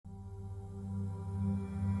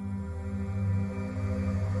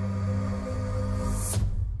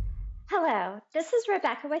This is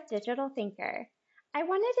Rebecca with Digital Thinker. I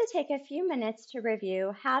wanted to take a few minutes to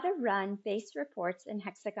review how to run base reports in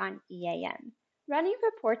HxGN EAM. Running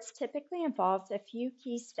reports typically involves a few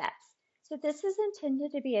key steps, so this is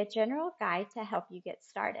intended to be a general guide to help you get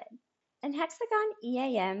started. In HxGN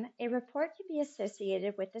EAM, a report can be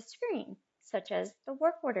associated with a screen, such as the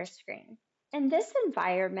work order screen. In this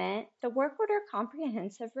environment, the work order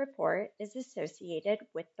comprehensive report is associated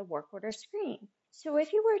with the work order screen. So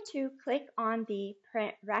if you were to click on the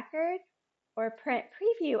print record or print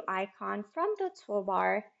preview icon from the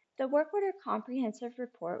toolbar, the work order comprehensive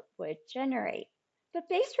report would generate. But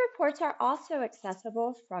base reports are also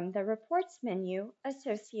accessible from the reports menu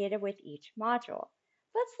associated with each module.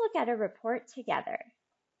 Let's look at a report together.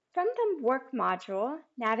 From the work module,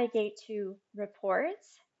 navigate to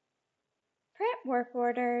reports, print work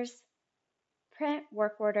orders, print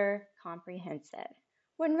work order comprehensive.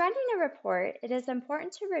 When running a report, it is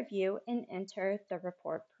important to review and enter the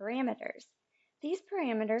report parameters. These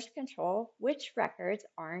parameters control which records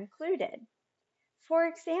are included. For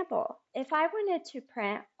example, if I wanted to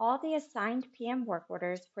print all the assigned PM work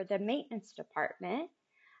orders for the maintenance department,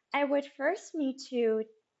 I would first need to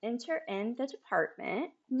enter in the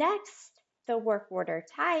department, next the work order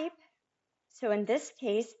type, so in this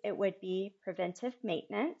case it would be preventive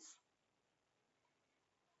maintenance,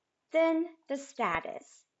 then the status,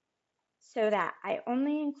 so that I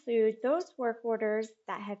only include those work orders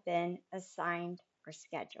that have been assigned or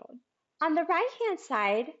scheduled. On the right-hand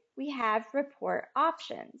side, we have report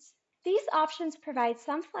options. These options provide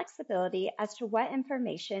some flexibility as to what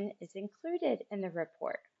information is included in the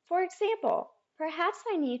report. For example, perhaps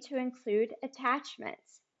I need to include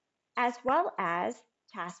attachments, as well as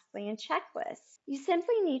task plan checklists. You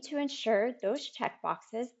simply need to ensure those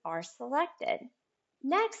checkboxes are selected.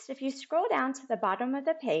 Next, if you scroll down to the bottom of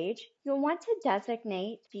the page, you'll want to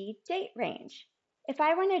designate the date range. If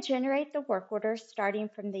I want to generate the work order starting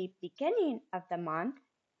from the beginning of the month,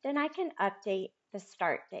 then I can update the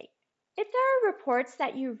start date. If there are reports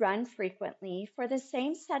that you run frequently for the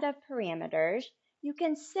same set of parameters, you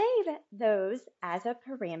can save those as a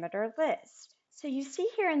parameter list. So you see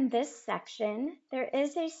here in this section, there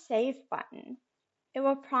is a Save button. It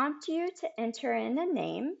will prompt you to enter in a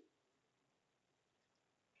name.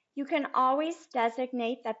 You can always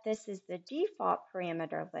designate that this is the default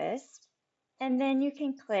parameter list, and then you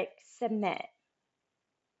can click Submit.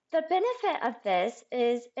 The benefit of this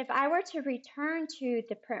is if I were to return to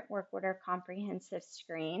the print work order comprehensive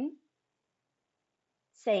screen,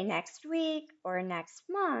 say next week or next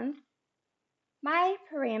month, my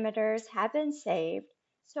parameters have been saved,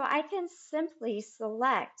 so I can simply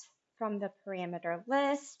select from the parameter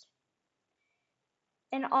list,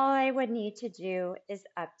 and all I would need to do is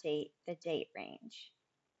update the date range.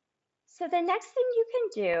 So the next thing you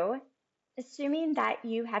can do, assuming that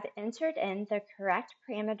you have entered in the correct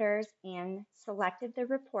parameters and selected the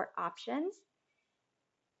report options,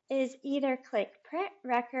 is either click Print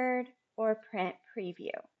Record or Print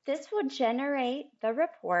Preview. This will generate the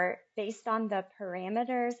report based on the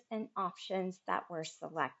parameters and options that were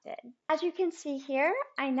selected. As you can see here,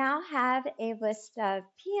 I now have a list of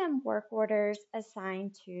PM work orders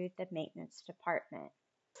assigned to the maintenance department.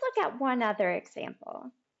 Let's look at one other example.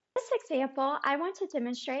 In this example, I want to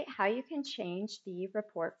demonstrate how you can change the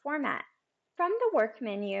report format. From the Work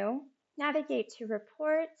menu, navigate to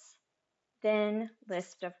Reports, then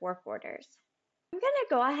List of Work Orders. I'm going to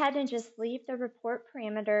go ahead and just leave the report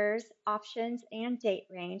parameters, options, and date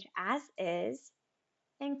range as is,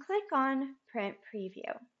 and click on Print Preview.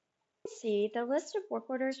 You can see the List of Work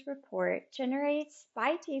Orders report generates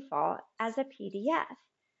by default as a PDF,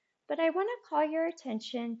 but I want to call your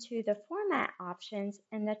attention to the format options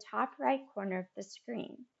in the top right corner of the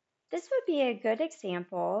screen. This would be a good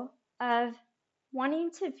example of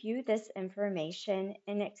wanting to view this information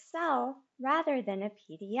in Excel rather than a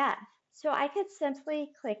PDF. So I could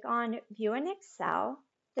simply click on View in Excel.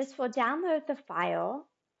 This will download the file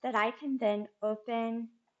that I can then open,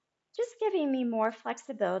 just giving me more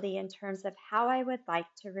flexibility in terms of how I would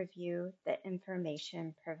like to review the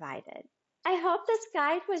information provided. I hope this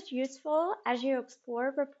guide was useful as you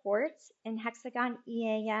explore reports in HxGN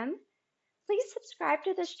EAM. Please subscribe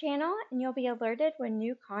to this channel and you'll be alerted when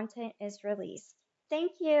new content is released.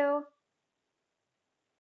 Thank you.